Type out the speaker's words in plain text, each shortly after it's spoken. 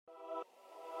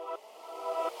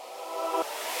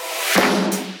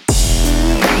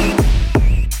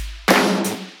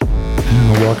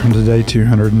to day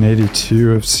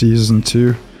 282 of Season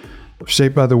 2,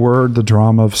 Shaped by the Word, the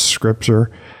Drama of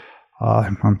Scripture.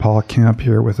 I'm Paul Kemp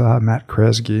here with Matt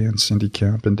Kresge and Cindy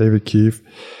Kemp and David Keefe.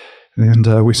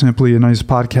 And we simply, in these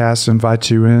podcasts,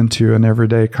 invite you into an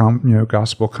everyday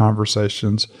gospel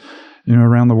conversations,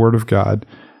 around the Word of God.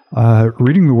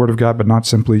 Reading the Word of God, but not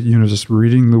simply, just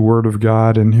reading the Word of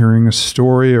God and hearing a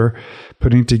story or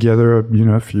putting together,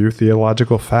 a few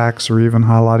theological facts or even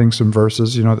highlighting some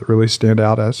verses, that really stand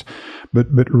out as, but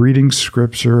reading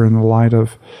Scripture in the light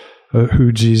of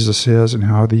who Jesus is and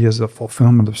how He is the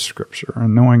fulfillment of Scripture,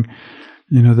 and knowing,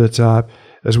 that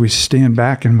as we stand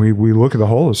back and we look at the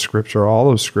whole of Scripture, all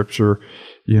of Scripture,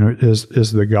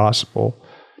 is the gospel.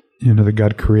 That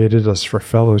God created us for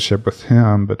fellowship with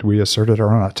Him, but we asserted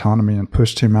our own autonomy and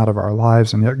pushed Him out of our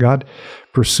lives. And yet God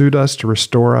pursued us to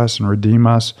restore us and redeem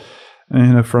us,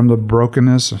 from the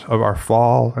brokenness of our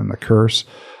fall and the curse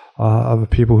of the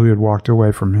people who had walked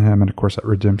away from Him. And of course, that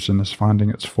redemption is finding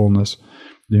its fullness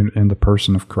in the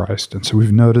person of Christ. And so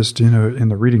we've noticed, in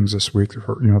the readings this week,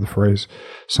 the phrase,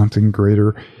 something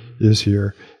greater is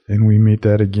here. And we meet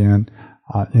that again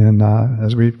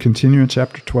as we continue in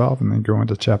chapter 12 and then go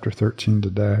into chapter 13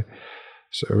 today.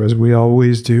 So as we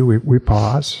always do, we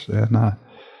pause and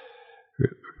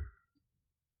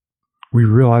we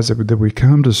realize that we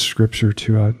come to Scripture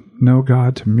to know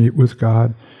God, to meet with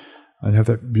God. I have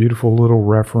that beautiful little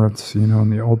reference, in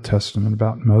the Old Testament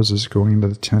about Moses going into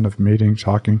the tent of meeting,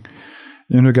 talking,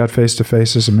 God face to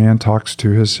face as a man talks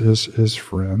to his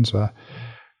friends.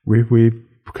 We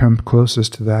come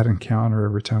closest to that encounter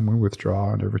every time we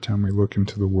withdraw and every time we look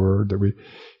into the Word, that we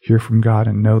hear from God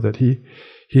and know that He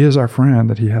is our friend,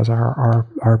 that He has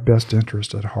our best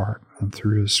interest at heart. And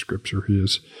through His Scripture, He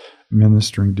is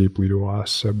ministering deeply to us.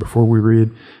 So before we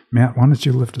read, Matt, why don't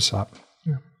you lift us up?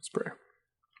 Yeah, let's pray.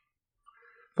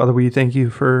 Father, we thank You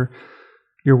for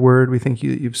Your Word. We thank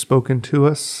You that You've spoken to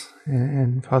us.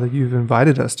 And Father, You've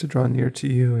invited us to draw near to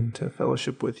You and to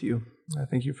fellowship with You. I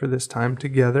thank You for this time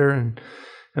together. And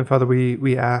Father,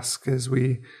 we ask as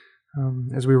we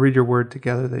read Your Word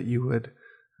together that You would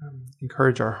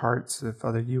encourage our hearts, that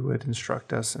Father, You would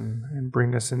instruct us and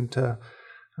bring us into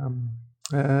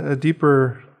a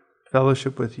deeper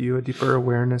fellowship with You, a deeper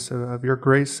awareness of Your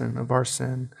grace and of our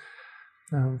sin.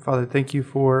 Father, thank You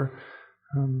for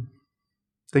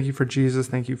Jesus.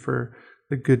 Thank You for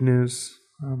the good news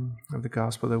of the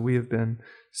gospel, that we have been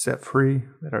set free,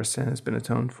 that our sin has been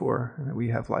atoned for, and that we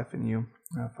have life in You.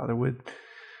 Father, would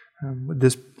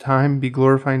this time be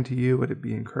glorifying to You? Would it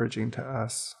be encouraging to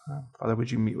us? Father,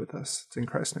 would You meet with us? It's in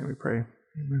Christ's name we pray.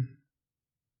 Amen.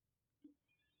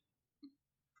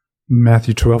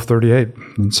 Matthew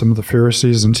 12:38. And some of the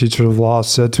Pharisees and teachers of law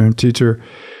said to Him, "Teacher,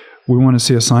 we want to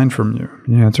see a sign from You."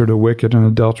 He answered, "A wicked and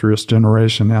adulterous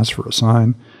generation asks for a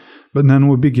sign, but none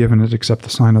will be given it except the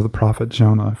sign of the prophet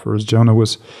Jonah. For as Jonah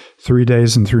was 3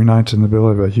 days and 3 nights in the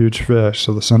belly of a huge fish,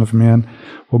 so the Son of Man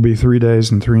will be 3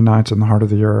 days and 3 nights in the heart of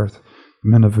the earth. The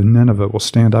men of Nineveh will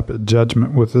stand up at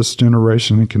judgment with this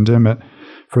generation and condemn it,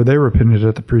 for they repented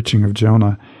at the preaching of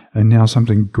Jonah, and now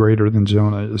something greater than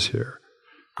Jonah is here.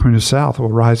 Queen of South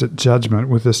will rise at judgment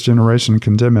with this generation and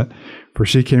condemn it, for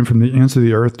she came from the ends of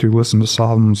the earth to listen to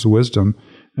Solomon's wisdom,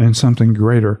 and something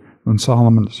greater than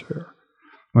Solomon is here.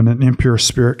 When an impure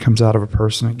spirit comes out of a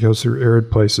person, it goes through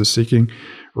arid places, seeking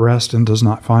rest and does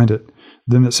not find it.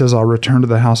 Then it says, I'll return to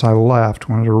the house I left.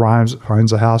 When it arrives, it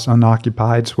finds the house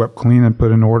unoccupied, swept clean, and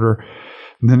put in order.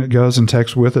 And then it goes and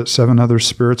takes with it 7 other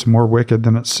spirits more wicked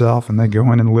than itself, and they go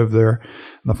in and live there.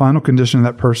 And the final condition of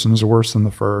that person is worse than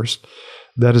the first.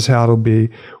 That is how it'll be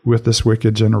with this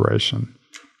wicked generation."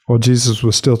 While Jesus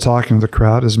was still talking to the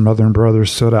crowd, His mother and brothers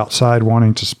stood outside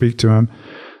wanting to speak to Him.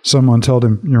 Someone told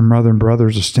Him, "Your mother and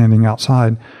brothers are standing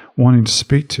outside wanting to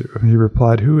speak to you." He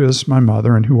replied, "Who is my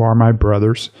mother and who are my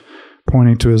brothers?"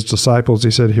 Pointing to His disciples,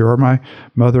 He said, "Here are my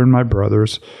mother and my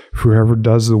brothers. Whoever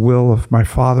does the will of my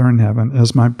Father in heaven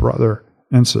is my brother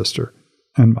and sister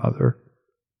and mother."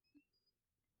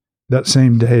 That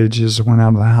same day, Jesus went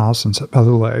out of the house and sat by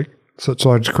the lake. Such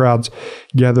large crowds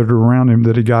gathered around Him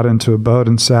that He got into a boat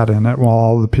and sat in it while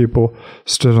all the people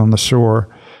stood on the shore.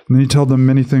 And then He told them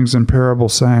many things in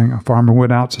parables, saying, "A farmer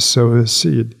went out to sow his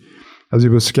seed. As he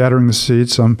was scattering the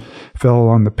seed, some fell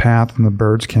along the path, and the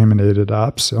birds came and ate it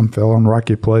up. Some fell on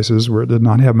rocky places where it did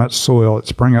not have much soil. It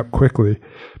sprang up quickly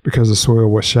because the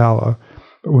soil was shallow.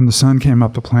 But when the sun came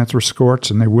up, the plants were scorched,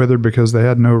 and they withered because they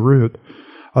had no root.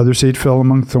 Other seed fell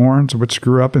among thorns, which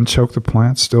grew up and choked the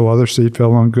plants. Still other seed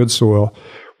fell on good soil,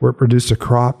 where it produced a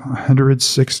crop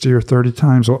 160 or 30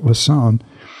 times what was sown.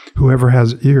 Whoever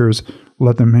has ears,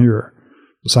 let them hear."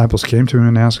 Disciples came to Him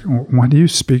and asked, "Why do you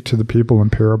speak to the people in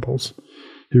parables?"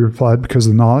 He replied, because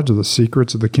the knowledge of the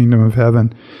secrets of the kingdom of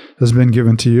heaven has been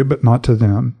given to you, but not to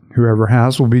them. Whoever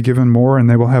has will be given more, and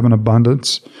they will have an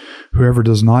abundance. Whoever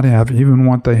does not have, even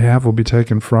what they have will be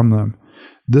taken from them.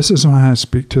 This is why I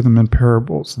speak to them in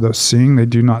parables. Though seeing, they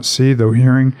do not see. Though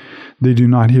hearing, they do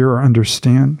not hear or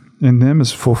understand. In them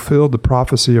is fulfilled the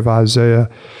prophecy of Isaiah.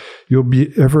 You'll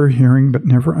be ever hearing, but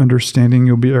never understanding.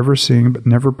 You'll be ever seeing, but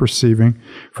never perceiving.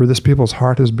 For this people's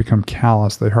heart has become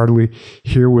callous. They hardly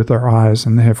hear with their eyes,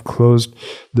 and they have closed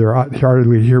their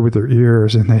hardly hear with their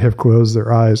ears, and they have closed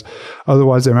their eyes.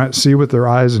 Otherwise, they might see with their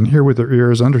eyes and hear with their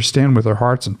ears, understand with their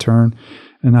hearts, and turn,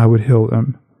 and I would heal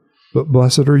them. But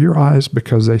blessed are your eyes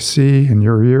because they see, and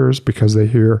your ears because they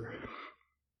hear.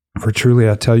 For truly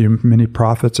I tell you, many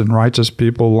prophets and righteous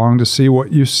people long to see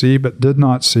what you see, but did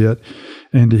not see it,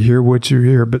 and to hear what you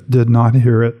hear, but did not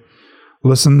hear it.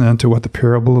 Listen then to what the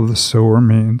parable of the sower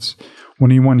means.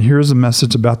 When anyone hears a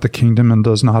message about the kingdom and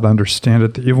does not understand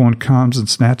it, the evil one comes and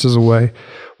snatches away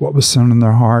what was sown in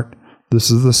their heart. This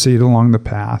is the seed along the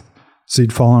path.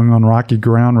 Seed falling on rocky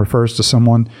ground refers to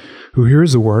someone who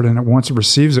hears the word and at once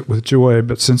receives it with joy,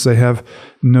 but since they have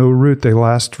no root, they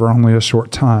last for only a short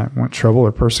time. When trouble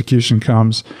or persecution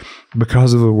comes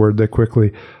because of the word, they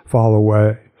quickly fall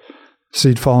away.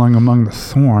 Seed falling among the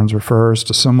thorns refers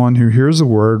to someone who hears the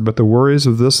word, but the worries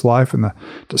of this life and the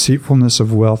deceitfulness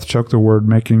of wealth choke the word,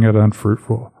 making it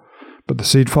unfruitful. But the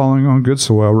seed falling on good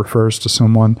soil refers to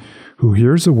someone who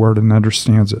hears the word and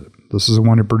understands it. This is the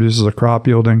one who produces a crop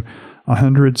yielding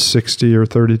 160 or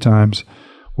 30 times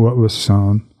what was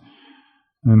sown.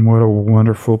 And what a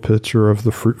wonderful picture of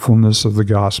the fruitfulness of the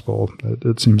gospel.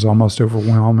 It seems almost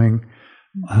overwhelming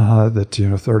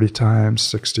that 30 times,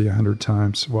 60, 100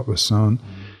 times what was sown,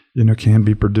 can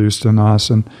be produced in us.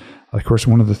 And of course,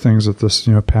 one of the things that this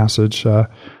passage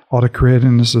ought to create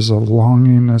in us is a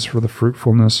longingness for the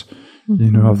fruitfulness,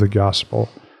 of the gospel.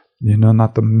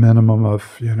 Not the minimum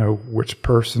of, which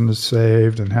person is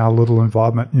saved and how little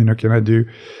involvement, can I do,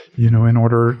 in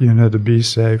order, to be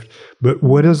saved. But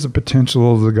what is the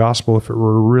potential of the gospel if it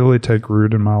were to really take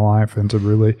root in my life and to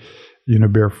really,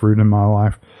 bear fruit in my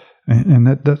life? And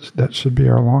that should be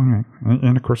our longing.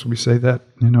 And of course, we say that,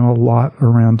 a lot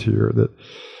around here, that,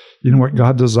 what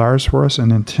God desires for us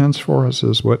and intends for us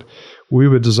is what we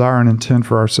would desire and intend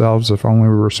for ourselves if only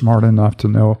we were smart enough to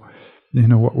know,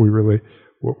 what we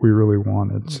really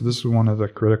wanted. So this is one of the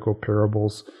critical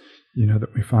parables,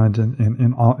 that we find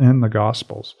in the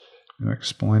Gospels,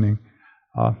 explaining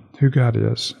who God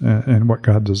is and what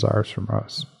God desires from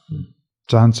us.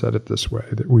 John said it this way,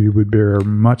 that we would bear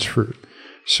much fruit,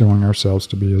 showing ourselves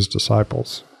to be his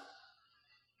disciples.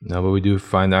 No, but we do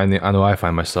find, I know I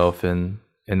find myself in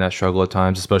that struggle at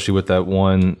times, especially with that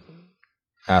one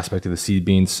aspect of the seed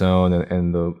being sown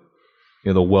and the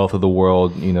the wealth of the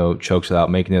world, chokes it out,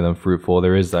 making it unfruitful.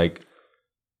 There is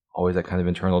always that kind of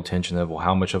internal tension of, well,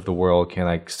 how much of the world can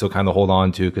I still kind of hold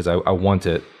on to because I want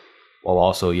it, while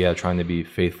also, trying to be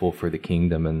faithful for the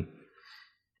kingdom. And,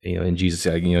 and Jesus,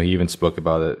 he even spoke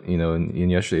about it, in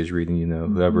yesterday's reading,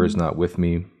 whoever is not with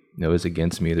me, is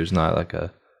against me. There's not like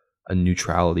a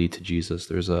neutrality to Jesus.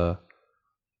 There's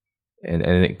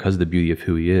and because of the beauty of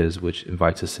who he is, which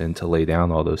invites us in to lay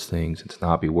down all those things and to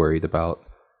not be worried about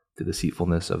the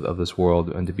deceitfulness of this world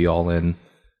and to be all in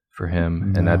for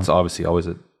him. And that's obviously always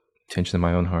a tension in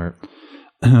my own heart.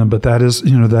 But that is,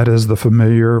 that is the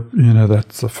familiar,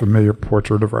 that's the familiar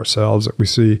portrait of ourselves that we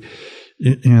see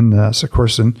in this. Of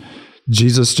course, in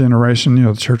Jesus' generation,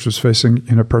 the church was facing,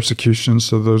 persecution.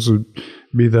 So those would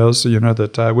be those,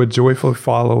 that would joyfully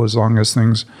follow as long as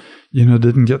things,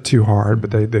 didn't get too hard,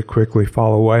 but they quickly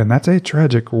fall away. And that's a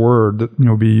tragic word that,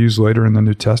 will be used later in the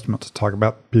New Testament to talk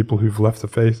about people who've left the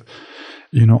faith,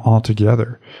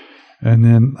 altogether. And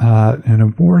then,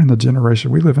 more in the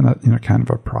generation, we live in a, kind of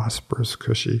a prosperous,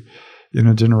 cushy,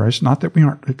 generation. Not that we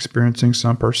aren't experiencing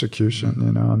some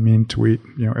persecution, a mean tweet,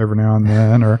 every now and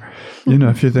then, or,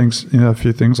 a few things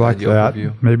like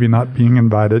that. Maybe not being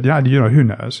invited. Yeah, who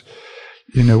knows?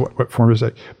 What form is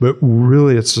that? But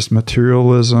really, it's just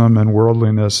materialism and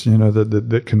worldliness,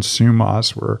 that consume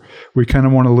us. Where we kind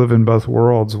of want to live in both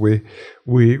worlds. We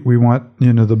want,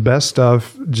 the best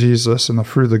of Jesus and the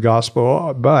fruit of the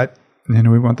gospel, but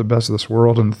we want the best of this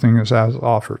world and the thing it has to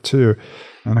offer too.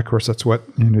 And of course, that's what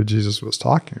Jesus was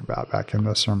talking about back in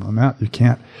the Sermon on the Mount.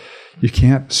 You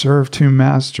can't serve two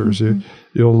masters. Mm-hmm.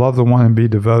 You'll love the one and be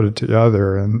devoted to the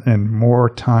other. And more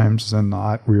times than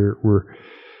not, we're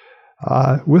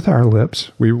with our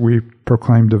lips, we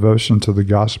proclaim devotion to the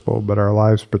gospel, but our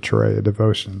lives betray a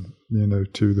devotion,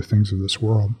 to the things of this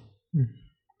world.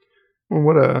 Well,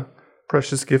 what a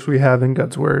precious gift we have in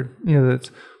God's word. That's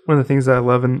one of the things that I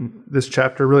love in this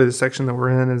chapter, really the section that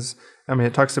we're in is,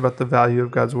 it talks about the value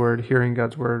of God's word, hearing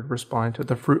God's word, responding to it,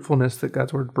 the fruitfulness that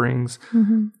God's word brings.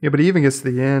 But he even gets to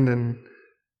the end and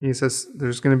he says,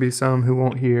 there's going to be some who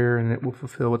won't hear, and it will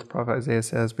fulfill what the prophet Isaiah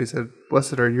says. But he said,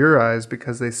 blessed are your eyes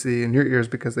because they see, and your ears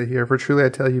because they hear. For truly I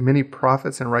tell you, many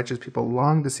prophets and righteous people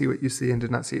long to see what you see and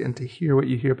did not see it, and to hear what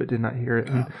you hear but did not hear it.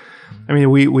 And,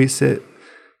 we sit,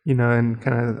 in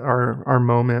kind of our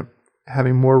moment,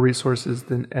 having more resources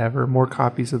than ever, more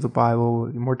copies of the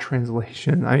Bible, more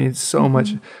translation. It's so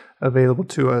much available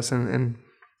to us, and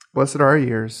blessed are our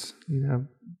ears,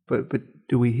 but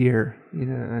do we hear,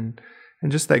 and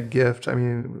just that gift.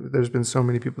 There's been so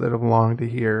many people that have longed to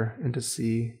hear and to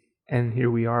see, and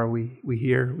here we are. We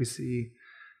hear, we see,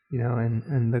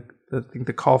 and I think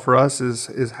the call for us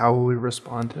is how will we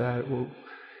respond to that?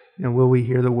 Will we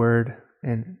hear the word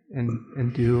and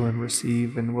do and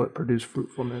receive, and will it produce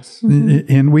fruitfulness?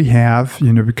 And we have,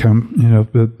 become,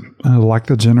 like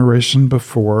the generation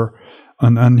before,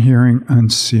 an unhearing,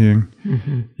 unseeing,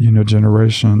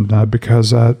 generation, because,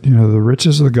 the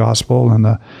riches of the gospel and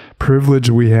the privilege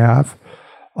we have,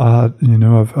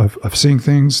 of seeing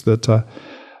things that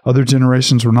other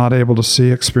generations were not able to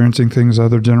see, experiencing things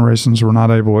other generations were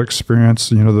not able to experience,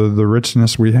 the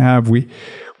richness we have,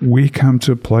 we come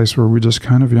to a place where we just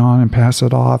kind of yawn and pass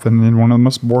it off. And then one of the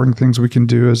most boring things we can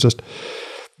do is just,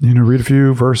 read a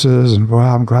few verses and,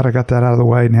 wow, I'm glad I got that out of the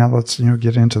way. Now let's,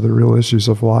 get into the real issues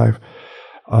of life.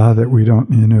 That we don't,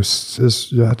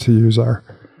 to use our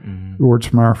words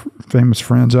from our famous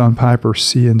friend John Piper,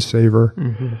 see and savor,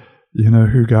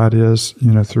 who God is,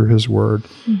 through his word.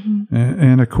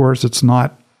 And of course, it's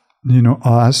not,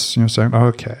 us, saying,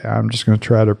 okay, I'm just going to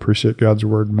try to appreciate God's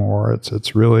word more.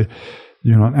 It's really,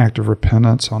 an act of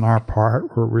repentance on our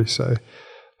part where we say,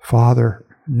 Father,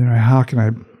 how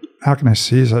can I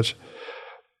see such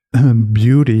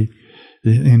beauty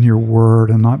in your word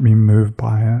and not be moved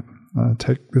by it?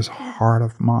 Take this heart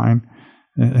of mine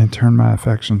and turn my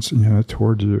affections,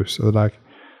 toward you, so that I can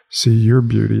see your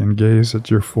beauty and gaze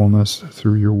at your fullness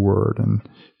through your word, and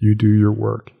you do your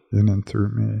work in and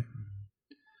through me.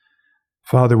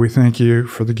 Father, we thank you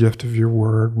for the gift of your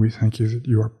word. We thank you that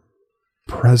you are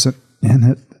present in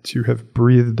it, that you have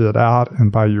breathed it out,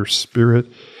 and by your Spirit,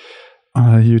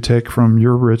 you take from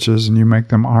your riches and you make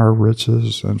them our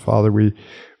riches. And Father,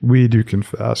 we do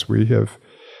confess we have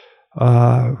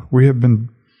been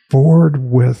bored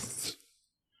with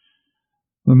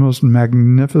the most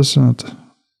magnificent,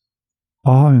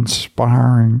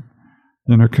 awe-inspiring,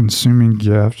 consuming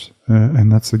gift,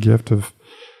 and that's the gift of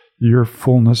your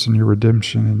fullness and your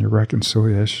redemption and your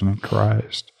reconciliation in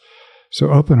Christ. So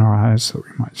open our eyes so that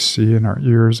we might see, and our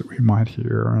ears that we might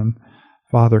hear. And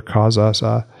Father, cause us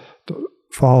to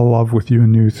fall in love with you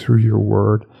anew through your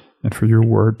word, and for your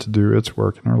word to do its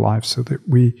work in our life, so that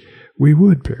we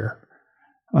would bear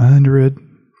 100,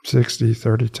 60,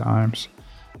 30 times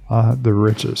the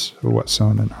riches of what's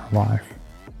sown in our life.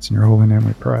 It's in your holy name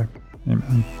we pray.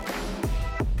 Amen.